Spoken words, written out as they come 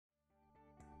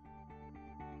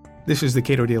This is the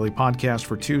Cato Daily Podcast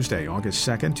for Tuesday, August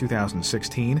 2nd,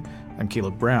 2016. I'm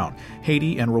Caleb Brown.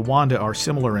 Haiti and Rwanda are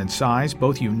similar in size,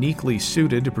 both uniquely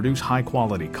suited to produce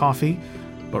high-quality coffee,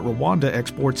 but Rwanda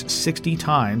exports 60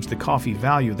 times the coffee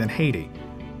value than Haiti.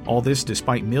 All this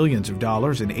despite millions of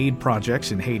dollars in aid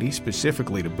projects in Haiti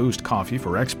specifically to boost coffee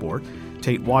for export.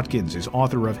 Tate Watkins is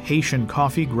author of Haitian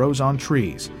Coffee Grows on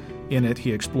Trees. In it,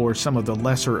 he explores some of the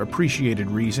lesser appreciated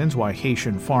reasons why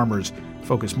Haitian farmers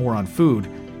focus more on food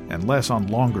and less on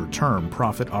longer-term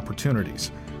profit opportunities.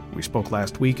 We spoke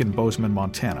last week in Bozeman,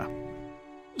 Montana.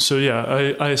 So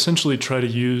I essentially try to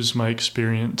use my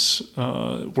experience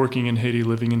working in Haiti,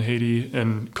 living in Haiti,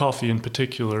 and coffee in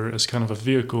particular as kind of a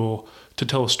vehicle to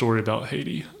tell a story about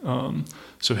Haiti.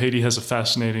 So Haiti has a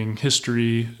fascinating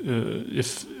history,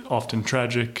 if often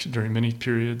tragic during many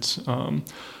periods,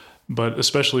 but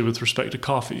especially with respect to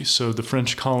coffee. So the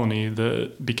French colony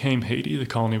that became Haiti, the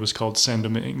colony was called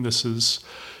Saint-Domingue. This is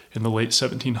in the late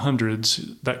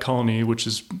 1700s. That colony, which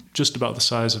is just about the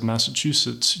size of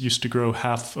Massachusetts, used to grow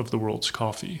half of the world's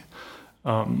coffee.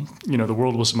 The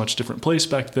world was a much different place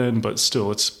back then, but still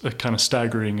it's a kind of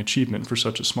staggering achievement for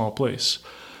such a small place.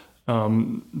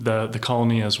 The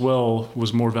colony as well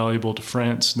was more valuable to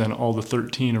France than all the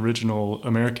 13 original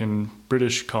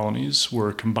American-British colonies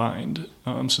were combined.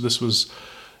 So this was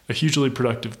a hugely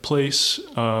productive place,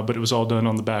 but it was all done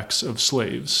on the backs of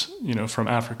slaves, from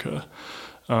Africa.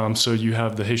 So you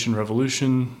have the Haitian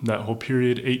Revolution, that whole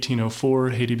period,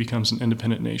 1804, Haiti becomes an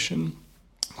independent nation.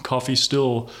 Coffee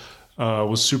still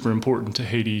was super important to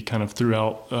Haiti kind of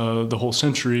throughout the whole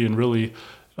century and really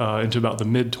into about the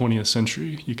mid-20th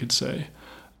century, you could say.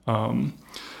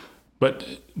 But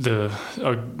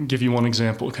I'll give you one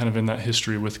example kind of in that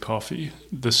history with coffee.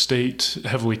 The state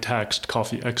heavily taxed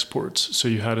coffee exports. So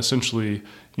you had essentially,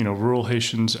 rural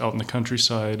Haitians out in the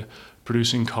countryside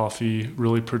producing coffee,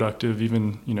 really productive,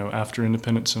 even, after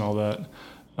independence and all that.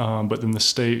 But then the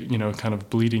state, kind of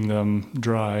bleeding them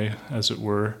dry, as it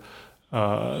were,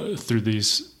 through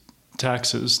these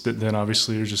taxes that then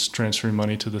obviously are just transferring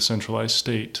money to the centralized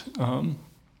state. I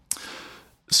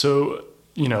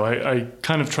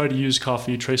kind of try to use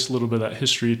coffee, trace a little bit of that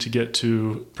history to get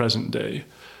to present day.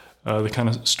 The kind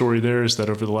of story there is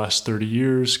that over the last 30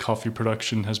 years, coffee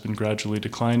production has been gradually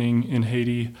declining in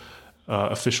Haiti.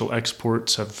 Official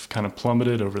exports have kind of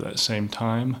plummeted over that same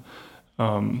time.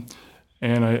 And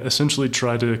I essentially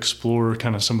try to explore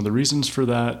kind of some of the reasons for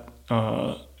that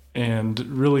and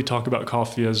really talk about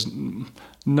coffee as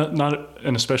not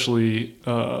an especially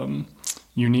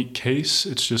unique case.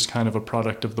 It's just kind of a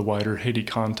product of the wider Haiti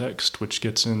context, which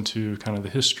gets into kind of the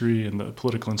history and the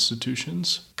political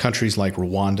institutions. Countries like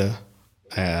Rwanda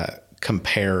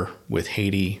compare with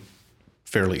Haiti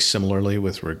fairly similarly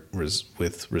with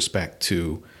respect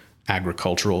to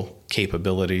agricultural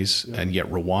capabilities, and yet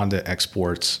Rwanda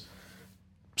exports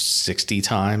 60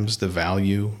 times the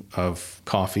value of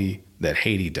coffee that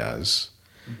Haiti does.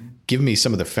 Mm-hmm. Give me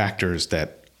some of the factors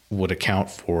that would account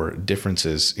for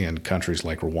differences in countries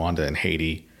like Rwanda and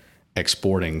Haiti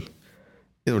exporting,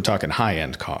 we're talking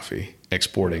high-end coffee,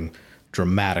 exporting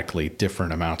dramatically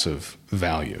different amounts of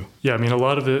value. Yeah, a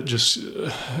lot of it just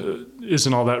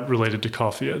isn't all that related to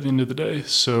coffee at the end of the day.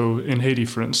 So in Haiti,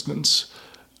 for instance,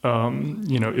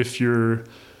 if you're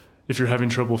having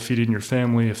trouble feeding your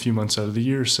family a few months out of the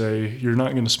year, say, you're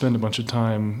not going to spend a bunch of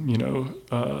time,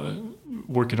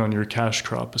 working on your cash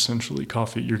crop, essentially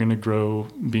coffee. You're going to grow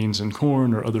beans and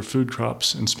corn or other food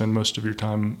crops and spend most of your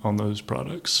time on those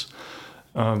products.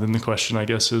 Then the question, I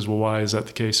guess, is, well, why is that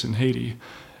the case in Haiti?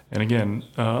 And again,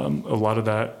 a lot of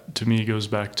that to me goes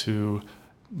back to,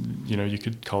 you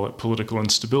could call it political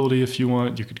instability if you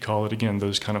want. You could call it, again,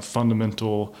 those kind of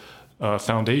fundamental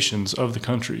foundations of the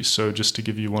country. So just to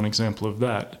give you one example of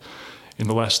that, in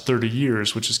the last 30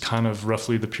 years, which is kind of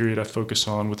roughly the period I focus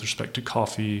on with respect to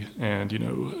coffee and,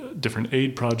 different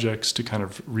aid projects to kind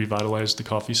of revitalize the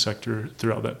coffee sector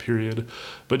throughout that period.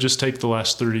 But just take the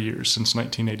last 30 years since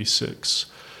 1986.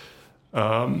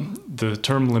 The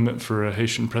term limit for a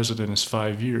Haitian president is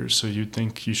 5 years, so you'd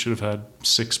think you should have had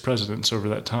 6 presidents over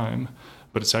that time,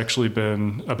 but it's actually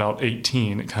been about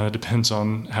 18. It kind of depends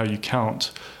on how you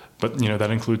count, but that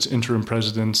includes interim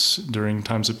presidents during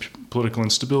times of political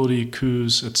instability,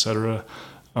 coups, etc.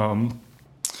 And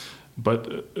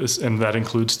that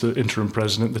includes the interim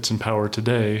president that's in power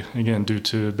today, again, due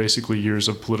to basically years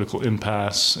of political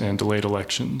impasse and delayed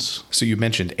elections. So you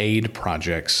mentioned aid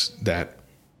projects that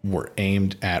were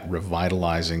aimed at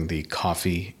revitalizing the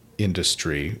coffee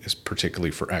industry, particularly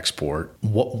for export.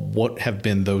 What have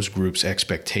been those groups'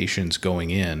 expectations going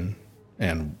in,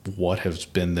 and what has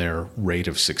been their rate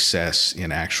of success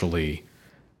in actually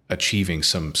achieving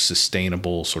some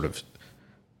sustainable sort of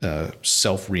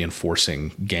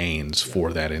self-reinforcing gains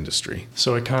for that industry.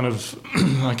 So I kind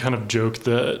of joke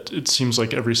that it seems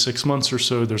like every 6 months or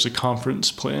so there's a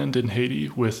conference planned in Haiti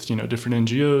with, different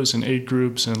NGOs and aid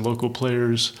groups and local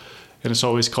players, and it's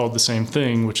always called the same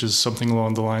thing, which is something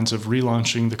along the lines of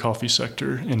relaunching the coffee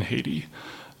sector in Haiti.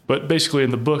 But basically in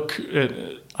the book,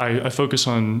 I focus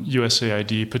on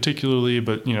USAID particularly,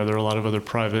 but there are a lot of other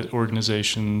private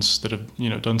organizations that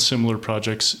have done similar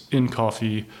projects in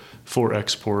coffee for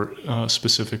export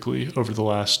specifically over the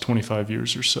last 25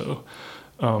 years or so.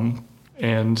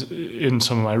 And in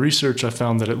some of my research, I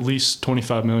found that at least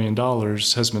 $25 million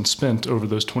has been spent over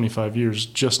those 25 years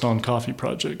just on coffee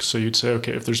projects. So you'd say,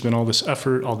 okay, if there's been all this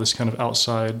effort, all this kind of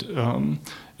outside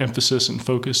emphasis and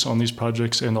focus on these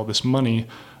projects and all this money,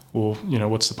 well,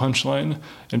 what's the punchline?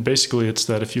 And basically it's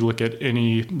that if you look at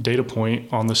any data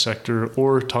point on the sector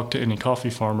or talk to any coffee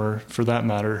farmer for that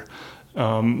matter,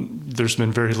 there's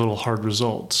been very little hard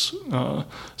results.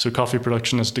 So coffee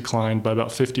production has declined by about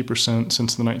 50%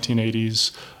 since the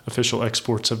 1980s. Official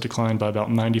exports have declined by about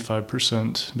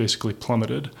 95%, basically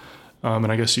plummeted. And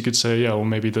I guess you could say,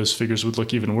 maybe those figures would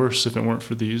look even worse if it weren't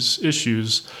for these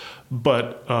issues.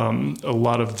 But a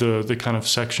lot of the kind of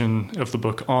section of the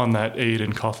book on that aid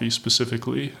in coffee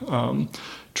specifically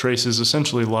traces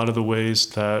essentially a lot of the ways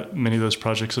that many of those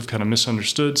projects have kind of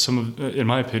misunderstood in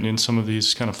my opinion, some of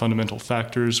these kind of fundamental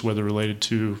factors, whether related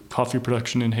to coffee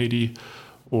production in Haiti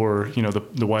or,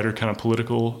 the wider kind of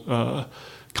political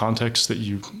context that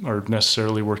you are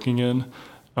necessarily working in.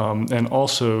 And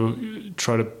also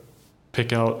try to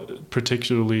pick out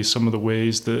particularly some of the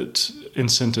ways that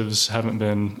incentives haven't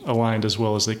been aligned as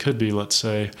well as they could be, let's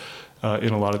say,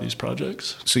 in a lot of these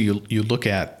projects. So you look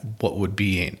at what would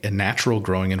be a natural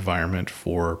growing environment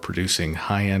for producing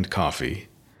high-end coffee,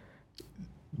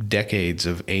 decades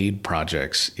of aid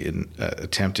projects in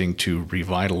attempting to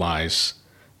revitalize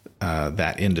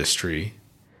that industry,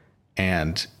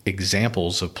 and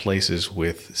examples of places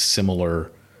with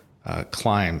similar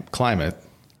climate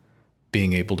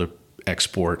being able to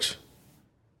export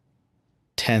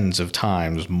tens of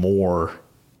times more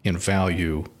in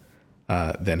value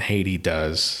than Haiti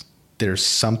does. There's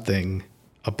something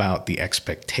about the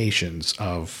expectations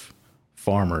of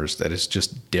farmers that is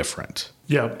just different.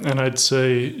 Yeah, and I'd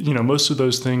say, most of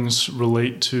those things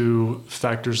relate to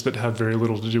factors that have very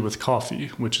little to do with coffee,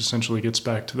 which essentially gets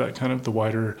back to that kind of the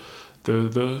wider,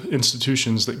 the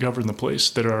institutions that govern the place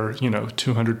that are,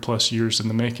 200 plus years in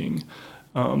the making.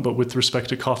 But with respect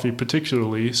to coffee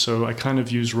particularly, so I kind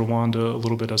of use Rwanda a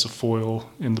little bit as a foil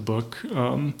in the book,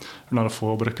 or not a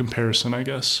foil, but a comparison, I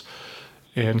guess.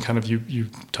 And kind of you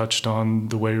touched on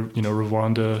the way,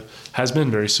 Rwanda has been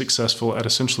very successful at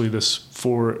essentially this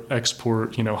for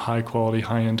export, high quality,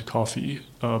 high end coffee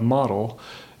model.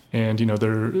 And,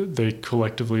 they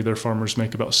collectively, their farmers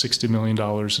make about $60 million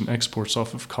in exports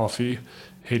off of coffee.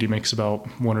 Haiti makes about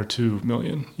 1 or 2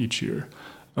 million each year.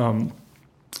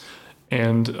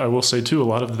 And I will say, too, a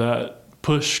lot of that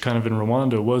push kind of in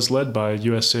Rwanda was led by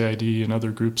USAID and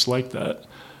other groups like that.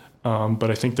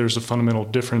 But I think there's a fundamental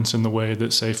difference in the way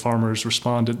that, say, farmers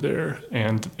responded there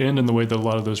and in the way that a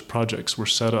lot of those projects were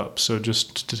set up. So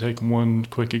just to take one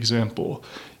quick example,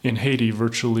 in Haiti,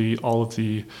 virtually all of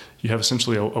you have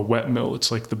essentially a wet mill. It's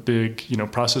like the big,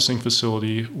 processing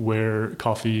facility where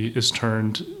coffee is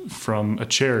turned from a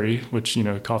cherry, which,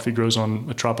 coffee grows on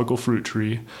a tropical fruit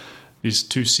tree. These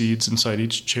 2 seeds inside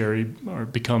each cherry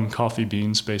become coffee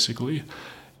beans, basically.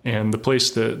 And the place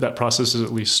that process is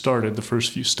at least started, the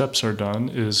first few steps are done,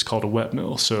 is called a wet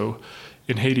mill. So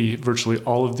in Haiti, virtually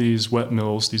all of these wet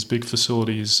mills, these big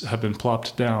facilities, have been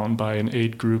plopped down by an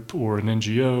aid group or an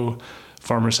NGO.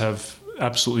 Farmers have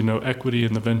absolutely no equity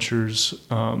in the ventures.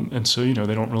 And so, they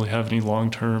don't really have any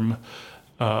long-term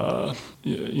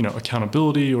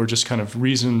accountability or just kind of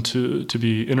reason to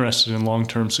be interested in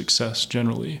long-term success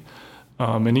generally.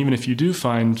 And even if you do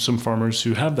find some farmers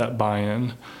who have that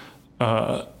buy-in,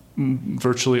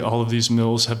 virtually all of these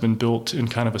mills have been built in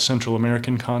kind of a Central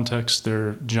American context.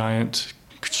 They're giant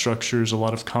structures, a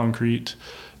lot of concrete,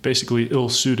 basically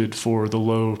ill-suited for the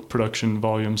low production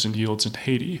volumes and yields in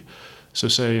Haiti. So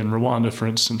say in Rwanda, for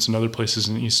instance, and other places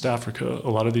in East Africa, a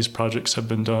lot of these projects have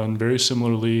been done very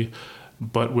similarly,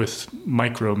 but with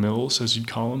micro mills, as you'd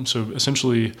call them. So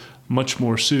essentially much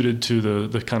more suited to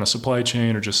the kind of supply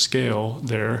chain or just scale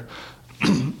there.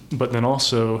 But then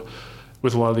also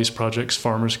with a lot of these projects,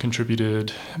 farmers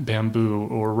contributed bamboo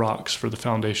or rocks for the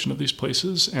foundation of these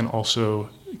places and also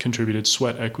contributed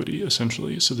sweat equity,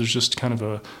 essentially. So there's just kind of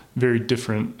a very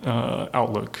different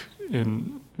outlook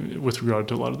with regard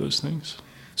to a lot of those things.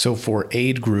 So for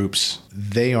aid groups,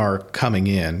 they are coming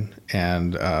in,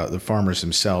 and the farmers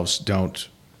themselves don't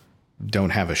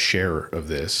have a share of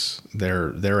this.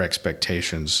 Their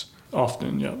expectations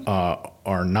often,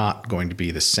 are not going to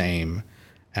be the same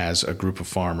as a group of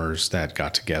farmers that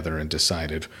got together and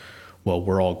decided, well,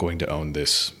 we're all going to own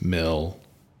this mill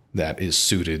that is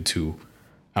suited to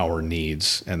our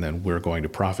needs, and then we're going to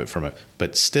profit from it.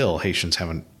 But still, Haitians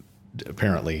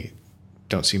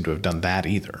don't seem to have done that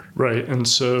either. Right. And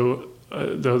so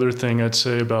the other thing I'd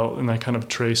say about, and I kind of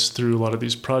trace through a lot of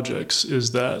these projects,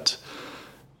 is that,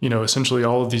 essentially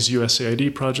all of these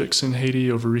USAID projects in Haiti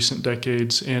over recent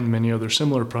decades and many other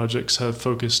similar projects have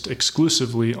focused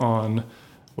exclusively on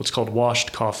what's called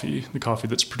washed coffee, the coffee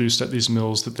that's produced at these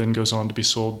mills that then goes on to be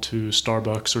sold to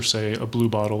Starbucks or, say, a Blue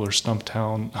Bottle or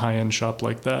Stumptown high-end shop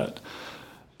like that.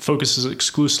 Focuses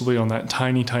exclusively on that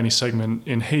tiny, tiny segment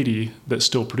in Haiti that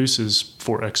still produces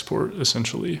for export,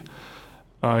 essentially.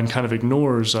 And kind of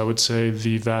ignores, I would say,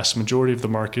 the vast majority of the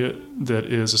market that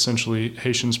is essentially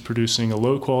Haitians producing a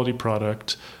low-quality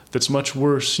product that's much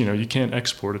worse. You can't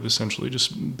export it, essentially,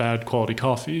 just bad quality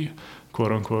coffee,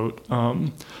 quote unquote.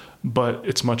 But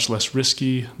it's much less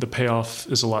risky. The payoff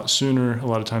is a lot sooner. A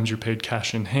lot of times you're paid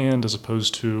cash in hand as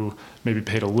opposed to maybe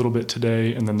paid a little bit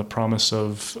today and then the promise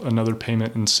of another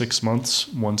payment in 6 months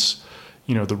once,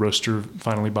 the roaster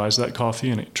finally buys that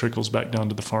coffee and it trickles back down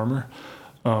to the farmer.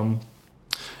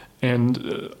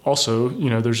 And also,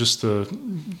 there's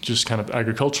just kind of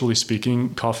agriculturally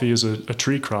speaking, coffee is a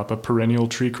tree crop, a perennial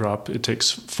tree crop. It takes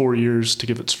 4 years to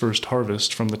give its first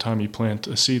harvest from the time you plant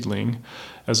a seedling,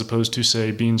 as opposed to, say,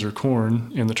 beans or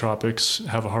corn in the tropics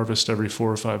have a harvest every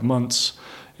 4 or 5 months.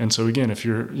 And so again, if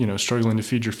you're, struggling to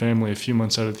feed your family a few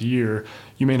months out of the year,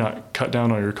 you may not cut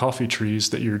down all your coffee trees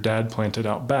that your dad planted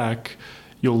out back.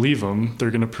 You'll leave them.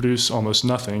 They're going to produce almost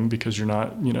nothing because you're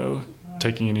not,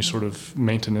 taking any sort of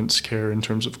maintenance care in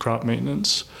terms of crop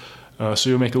maintenance. So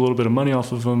you'll make a little bit of money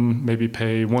off of them, maybe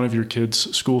pay one of your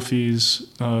kids' school fees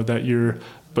that year,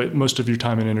 but most of your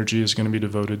time and energy is going to be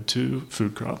devoted to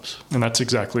food crops. And that's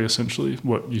exactly essentially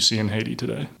what you see in Haiti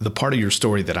today. The part of your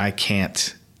story that I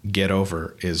can't get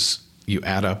over is you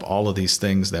add up all of these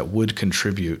things that would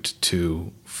contribute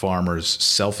to farmers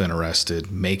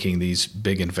self-interested, making these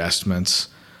big investments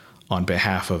on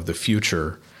behalf of the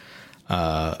future,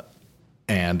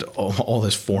 and all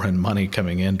this foreign money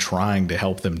coming in trying to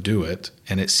help them do it.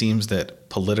 And it seems that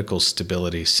political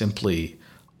stability simply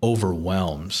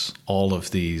overwhelms all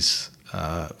of these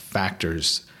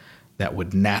factors that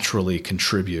would naturally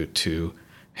contribute to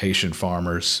Haitian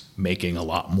farmers making a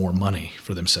lot more money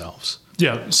for themselves.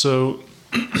 Yeah, so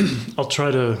I'll try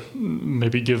to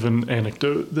maybe give an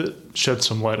anecdote that sheds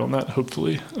some light on that,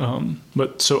 hopefully.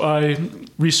 But so I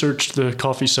researched the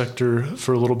coffee sector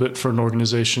for a little bit for an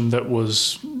organization that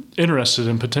was interested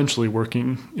in potentially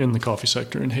working in the coffee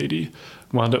sector in Haiti.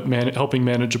 Wound up helping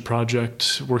manage a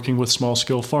project, working with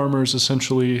small-scale farmers,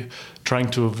 essentially trying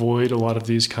to avoid a lot of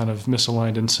these kind of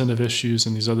misaligned incentive issues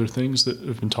and these other things that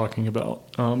I've been talking about,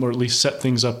 or at least set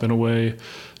things up in a way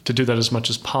to do that as much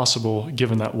as possible,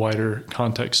 given that wider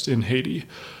context in Haiti.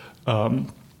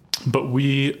 But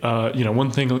we,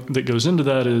 one thing that goes into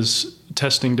that is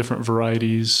testing different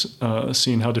varieties,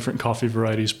 seeing how different coffee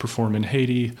varieties perform in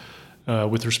Haiti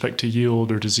with respect to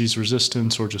yield or disease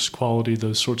resistance or just quality,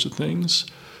 those sorts of things.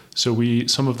 So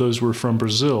some of those were from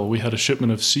Brazil. We had a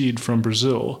shipment of seed from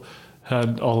Brazil,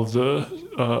 had all of the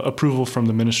approval from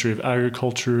the Ministry of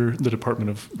Agriculture, the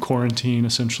Department of Quarantine,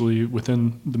 essentially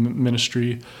within the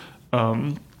ministry.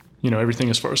 Everything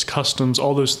as far as customs,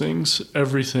 all those things,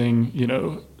 everything,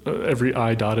 every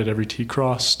I dotted, every T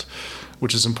crossed,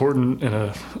 which is important in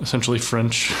a essentially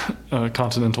French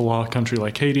continental law country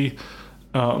like Haiti.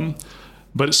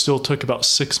 But it still took about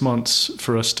 6 months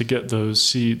for us to get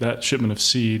that shipment of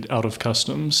seed out of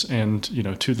customs and,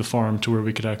 to the farm to where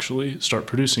we could actually start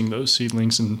producing those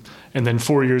seedlings and then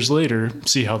 4 years later,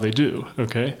 see how they do.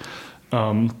 Okay.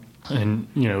 Our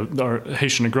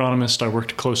Haitian agronomist I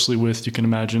worked closely with, you can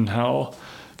imagine how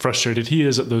frustrated he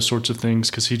is at those sorts of things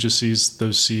because he just sees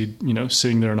those seed,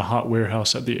 sitting there in a hot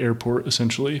warehouse at the airport,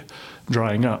 essentially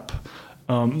drying up.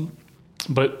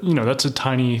 But, that's a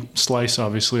tiny slice,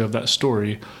 obviously, of that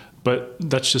story. But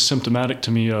that's just symptomatic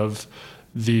to me of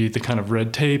the kind of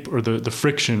red tape or the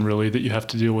friction, really, that you have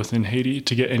to deal with in Haiti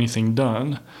to get anything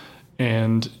done.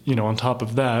 And, on top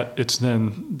of that, it's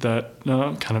then that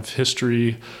kind of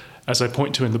history, as I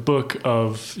point to in the book,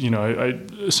 of, I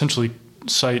essentially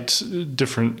cite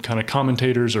different kind of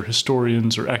commentators or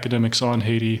historians or academics on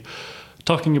Haiti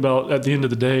talking about, at the end of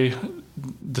the day,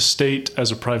 the state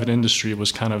as a private industry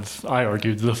was kind of, I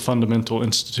argued, the fundamental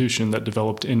institution that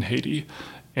developed in Haiti.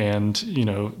 And,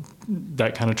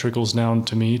 that kind of trickles down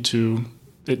to me to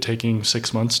it taking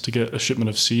 6 months to get a shipment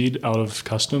of seed out of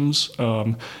customs,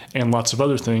 and lots of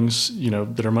other things,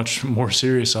 that are much more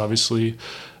serious, obviously,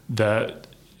 that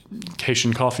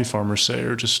Haitian coffee farmers say,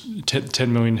 or just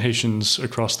 10 million Haitians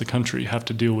across the country have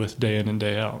to deal with day in and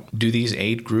day out. Do these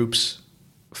aid groups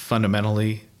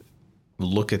fundamentally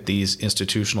look at these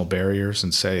institutional barriers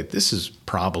and say, this is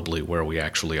probably where we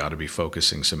actually ought to be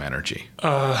focusing some energy?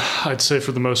 I'd say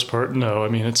for the most part, no. I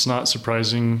mean, it's not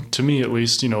surprising, to me at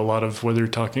least, a lot of, whether you're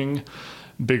talking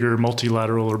bigger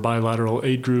multilateral or bilateral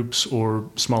aid groups or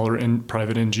smaller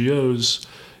private NGOs,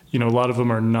 a lot of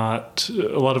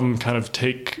them kind of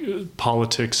take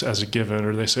politics as a given,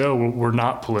 or they say, oh, we're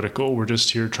not political. We're just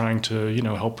here trying to,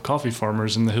 help coffee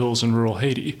farmers in the hills in rural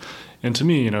Haiti. And to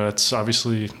me, that's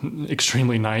obviously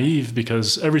extremely naive,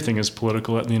 because everything is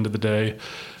political at the end of the day,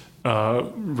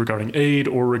 regarding aid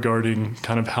or regarding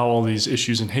kind of how all these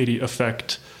issues in Haiti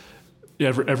affect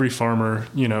every farmer,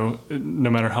 no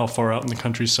matter how far out in the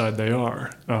countryside they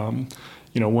are.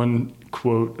 One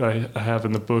quote I have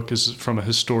in the book is from a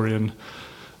historian.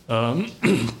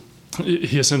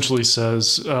 He essentially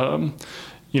says,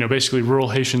 basically rural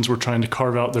Haitians were trying to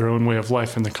carve out their own way of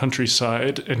life in the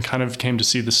countryside, and kind of came to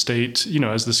see the state,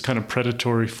 as this kind of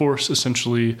predatory force,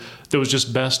 essentially, that was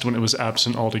just best when it was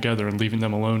absent altogether and leaving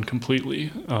them alone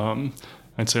completely.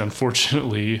 I'd say,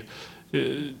 unfortunately,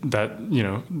 that,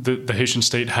 the Haitian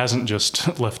state hasn't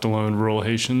just left alone rural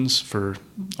Haitians for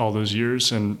all those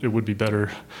years, and it would be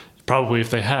better probably if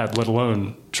they had, let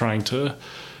alone trying to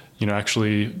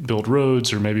actually build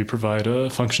roads or maybe provide a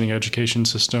functioning education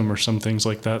system or some things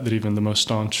like that even the most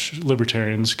staunch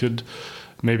libertarians could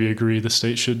maybe agree the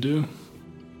state should do.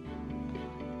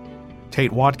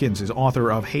 Tate Watkins is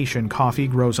author of Haitian Coffee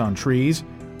Grows on Trees.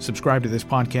 Subscribe to this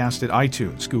podcast at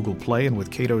iTunes, Google Play, and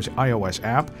with Cato's iOS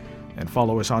app, and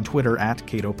follow us on Twitter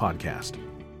 @CatoPodcast.